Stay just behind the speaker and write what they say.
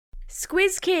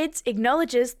Squiz Kids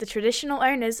acknowledges the traditional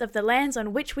owners of the lands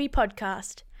on which we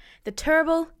podcast, the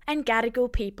Turrbal and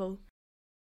Gadigal people.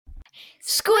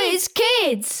 Squiz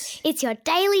Kids! It's your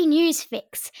daily news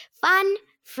fix. Fun,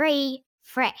 free,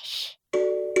 fresh.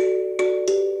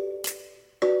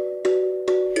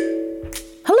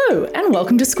 Hello and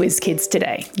welcome to Squiz Kids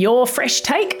Today, your fresh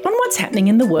take on what's happening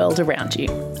in the world around you.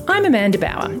 I'm Amanda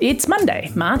Bauer. It's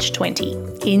Monday, March 20.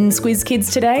 In Squiz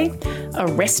Kids Today,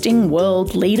 arresting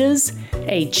world leaders,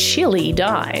 a chilly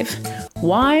dive,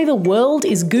 why the world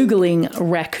is Googling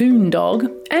raccoon dog,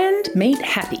 and meet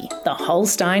Happy, the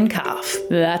Holstein calf.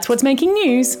 That's what's making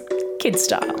news, kid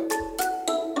style.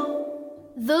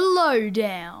 The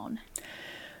Lowdown.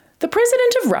 The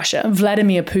President of Russia,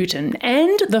 Vladimir Putin,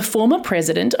 and the former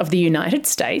President of the United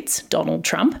States, Donald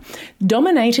Trump,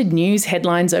 dominated news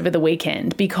headlines over the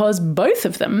weekend because both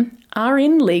of them are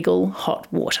in legal hot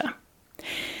water.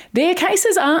 Their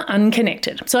cases are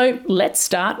unconnected, so let's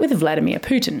start with Vladimir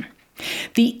Putin.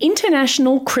 The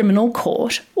International Criminal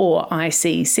Court, or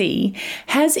ICC,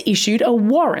 has issued a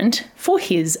warrant for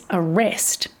his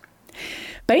arrest.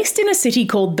 Based in a city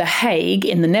called The Hague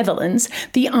in the Netherlands,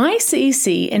 the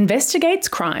ICC investigates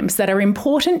crimes that are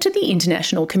important to the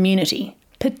international community,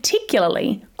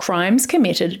 particularly crimes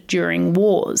committed during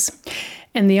wars.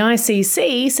 And the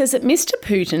ICC says that Mr.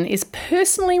 Putin is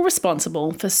personally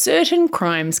responsible for certain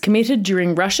crimes committed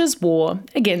during Russia's war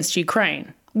against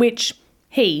Ukraine, which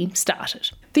he started.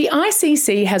 The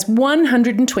ICC has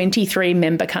 123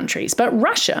 member countries, but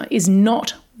Russia is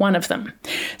not one of them.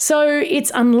 So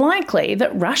it's unlikely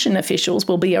that Russian officials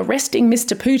will be arresting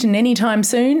Mr. Putin anytime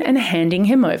soon and handing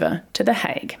him over to The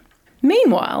Hague.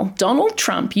 Meanwhile, Donald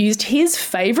Trump used his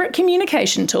favourite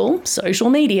communication tool,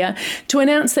 social media, to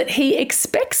announce that he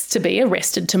expects to be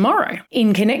arrested tomorrow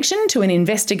in connection to an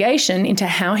investigation into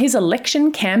how his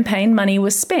election campaign money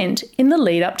was spent in the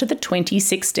lead up to the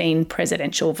 2016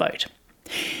 presidential vote.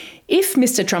 If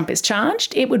Mr. Trump is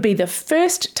charged, it would be the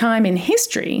first time in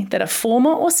history that a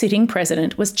former or sitting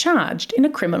president was charged in a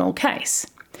criminal case.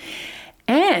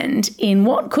 And in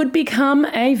what could become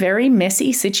a very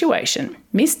messy situation,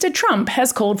 Mr. Trump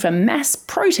has called for mass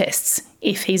protests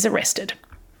if he's arrested.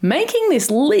 Making this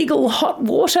legal hot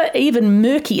water even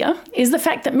murkier is the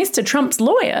fact that Mr. Trump's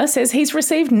lawyer says he's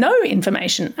received no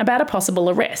information about a possible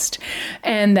arrest,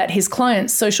 and that his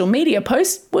client's social media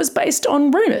post was based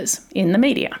on rumours in the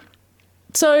media.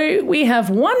 So we have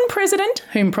one president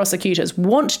whom prosecutors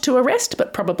want to arrest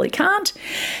but probably can't,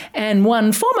 and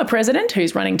one former president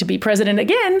who's running to be president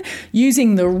again,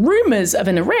 using the rumours of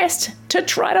an arrest to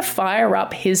try to fire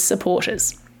up his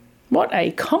supporters. What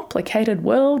a complicated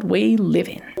world we live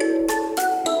in.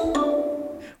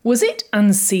 Was it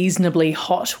unseasonably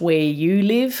hot where you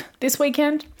live this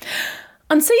weekend?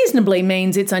 Unseasonably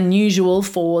means it's unusual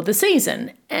for the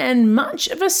season, and much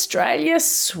of Australia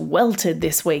sweltered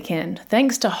this weekend,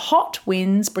 thanks to hot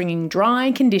winds bringing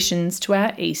dry conditions to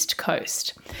our east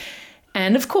coast.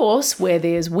 And of course, where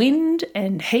there's wind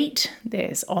and heat,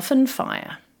 there's often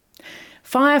fire.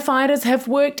 Firefighters have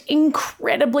worked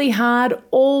incredibly hard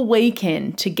all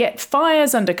weekend to get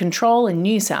fires under control in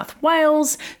New South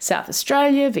Wales, South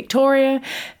Australia, Victoria,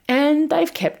 and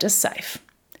they've kept us safe.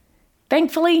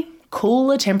 Thankfully,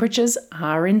 cooler temperatures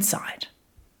are in sight.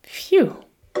 Phew.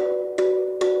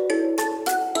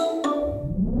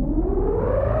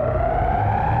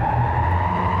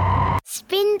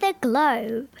 Spin the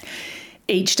globe.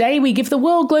 Each day we give the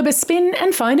world globe a spin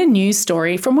and find a news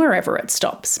story from wherever it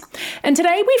stops. And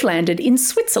today we've landed in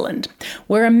Switzerland,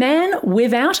 where a man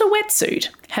without a wetsuit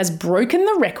has broken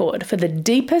the record for the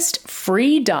deepest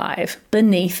free dive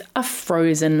beneath a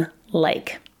frozen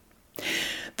lake.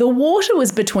 The water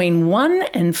was between 1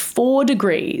 and 4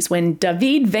 degrees when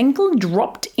David Wenkel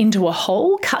dropped into a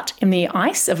hole cut in the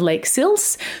ice of Lake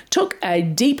Sils, took a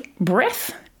deep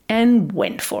breath and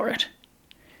went for it.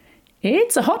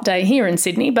 It's a hot day here in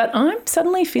Sydney, but I'm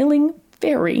suddenly feeling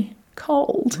very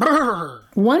cold.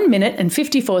 1 minute and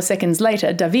 54 seconds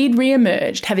later, David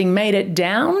re-emerged, having made it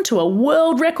down to a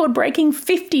world record-breaking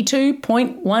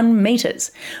 52.1 metres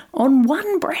on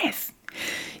one breath.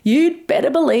 You'd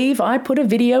better believe I put a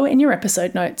video in your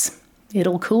episode notes.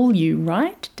 It'll cool you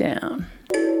right down.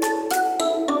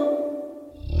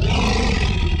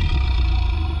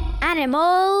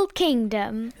 Animal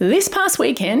Kingdom. This past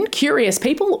weekend, curious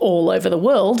people all over the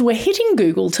world were hitting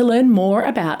Google to learn more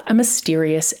about a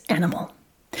mysterious animal.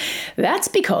 That's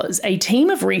because a team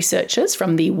of researchers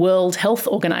from the World Health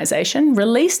Organization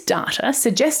released data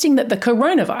suggesting that the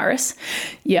coronavirus,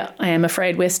 yeah, I am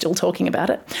afraid we're still talking about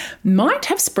it, might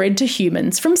have spread to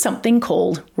humans from something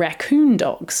called raccoon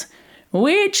dogs,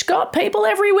 which got people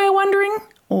everywhere wondering,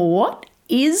 what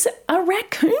is a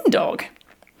raccoon dog?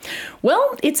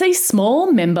 Well, it's a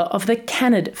small member of the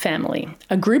canid family,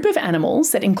 a group of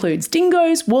animals that includes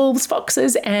dingoes, wolves,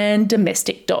 foxes, and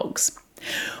domestic dogs.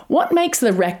 What makes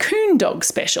the raccoon dog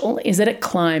special is that it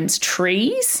climbs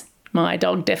trees. My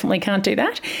dog definitely can't do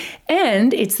that.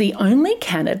 And it's the only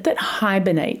canid that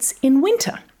hibernates in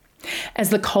winter. As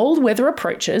the cold weather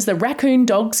approaches, the raccoon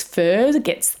dog's fur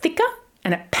gets thicker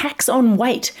and it packs on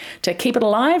weight to keep it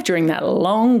alive during that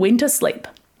long winter sleep.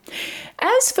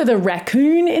 As for the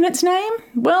raccoon in its name,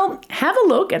 well, have a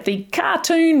look at the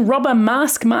cartoon robber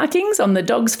mask markings on the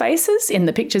dog's faces in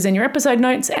the pictures in your episode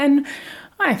notes, and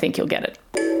I think you'll get it.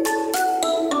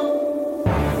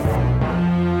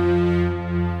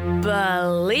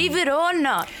 Believe it or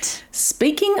not.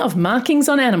 Speaking of markings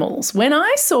on animals, when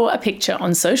I saw a picture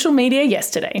on social media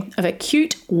yesterday of a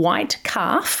cute white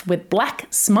calf with black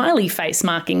smiley face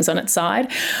markings on its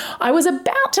side, I was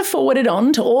about to forward it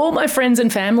on to all my friends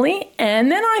and family,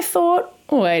 and then I thought,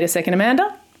 wait a second,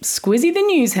 Amanda, Squizzy the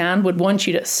News Hound would want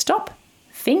you to stop,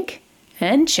 think,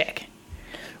 and check.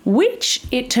 Which,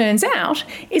 it turns out,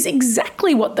 is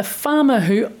exactly what the farmer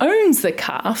who owns the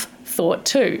calf thought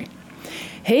too.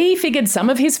 He figured some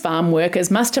of his farm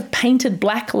workers must have painted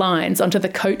black lines onto the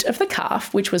coat of the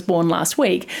calf, which was born last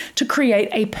week, to create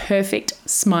a perfect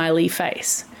smiley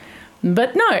face.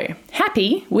 But no,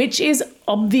 Happy, which is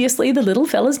obviously the little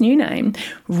fella's new name,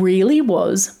 really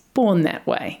was born that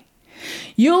way.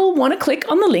 You'll want to click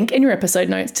on the link in your episode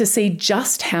notes to see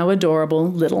just how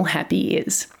adorable little Happy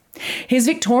is. His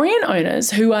Victorian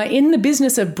owners, who are in the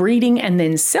business of breeding and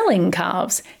then selling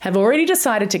calves, have already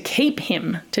decided to keep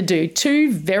him to do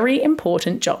two very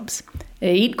important jobs: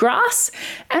 eat grass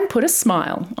and put a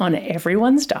smile on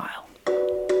everyone's dial.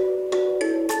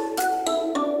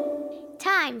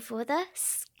 Time for the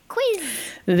quiz.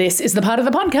 This is the part of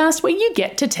the podcast where you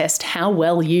get to test how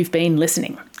well you've been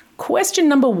listening. Question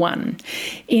number 1.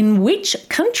 In which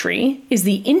country is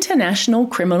the International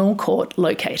Criminal Court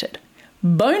located?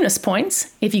 Bonus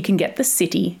points if you can get the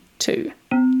city too.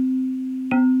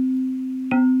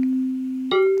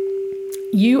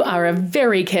 You are a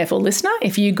very careful listener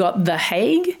if you got The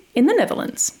Hague in the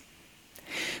Netherlands.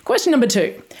 Question number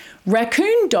 2.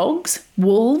 Raccoon dogs,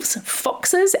 wolves,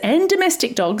 foxes, and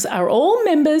domestic dogs are all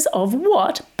members of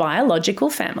what biological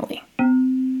family?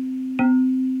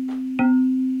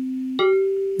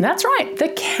 That's right, the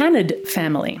canid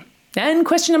family. And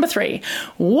question number 3.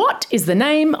 What is the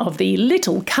name of the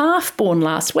little calf born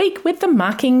last week with the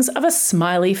markings of a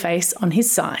smiley face on his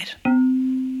side?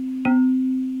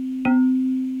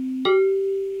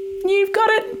 You've got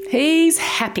it. He's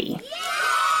Happy.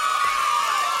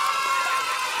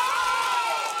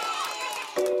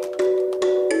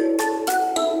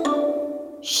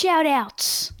 Shout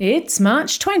outs. It's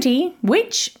March 20,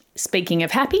 which, speaking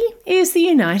of happy, is the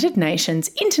United Nations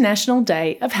International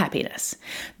Day of Happiness.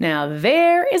 Now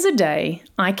there is a day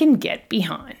I can get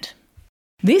behind.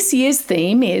 This year's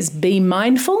theme is Be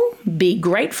Mindful, Be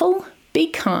Grateful, Be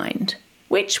Kind,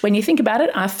 which, when you think about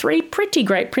it, are 3 pretty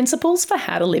great principles for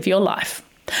how to live your life.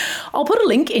 I'll put a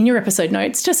link in your episode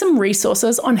notes to some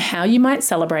resources on how you might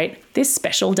celebrate this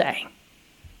special day.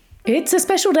 It's a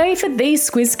special day for these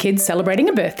Squiz kids celebrating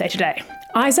a birthday today.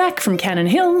 Isaac from Cannon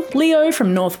Hill, Leo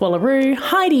from North Wallaroo,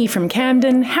 Heidi from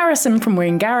Camden, Harrison from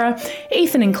Woongarra,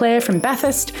 Ethan and Claire from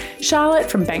Bathurst,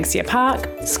 Charlotte from Banksia Park,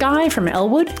 Sky from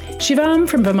Elwood, Shivam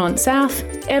from Vermont South,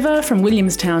 Eva from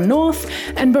Williamstown North,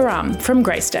 and Baram from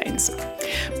Greystanes.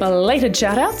 Belated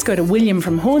shout-outs go to William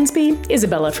from Hornsby,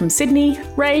 Isabella from Sydney,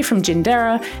 Ray from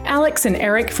Jindera, Alex and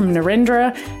Eric from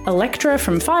Narendra, Electra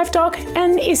from Five Dock,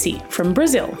 and Issy from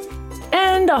Brazil.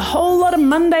 And a whole lot of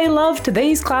Monday love to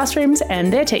these classrooms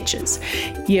and their teachers.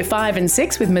 Year 5 and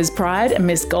 6 with Ms Pride and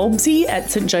Ms Golbsy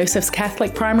at St Joseph's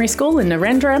Catholic Primary School in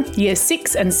Narendra. Year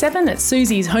 6 and 7 at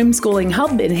Susie's Homeschooling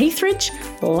Hub in Heathridge.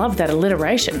 Love that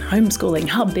alliteration, Homeschooling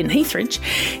Hub in Heathridge.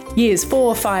 Years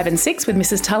 4, 5 and 6 with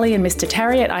Mrs Tully and Mr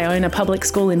Tarry at Iona Public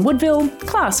School in Woodville.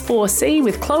 Class 4C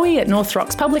with Chloe at North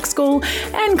Rocks Public School.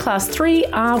 And Class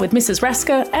 3R with Mrs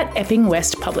Rasker at Epping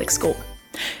West Public School.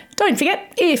 Don't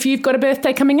forget, if you've got a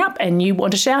birthday coming up and you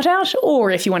want a shout out,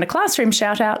 or if you want a classroom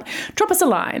shout out, drop us a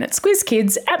line at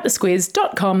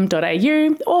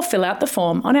squizkids@thesquiz.com.au or fill out the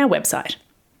form on our website.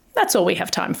 That's all we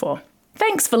have time for.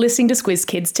 Thanks for listening to Squiz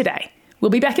Kids today. We'll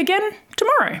be back again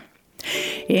tomorrow.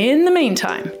 In the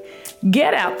meantime,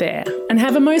 get out there and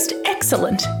have a most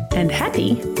excellent and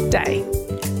happy day.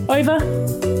 Over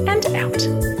and out.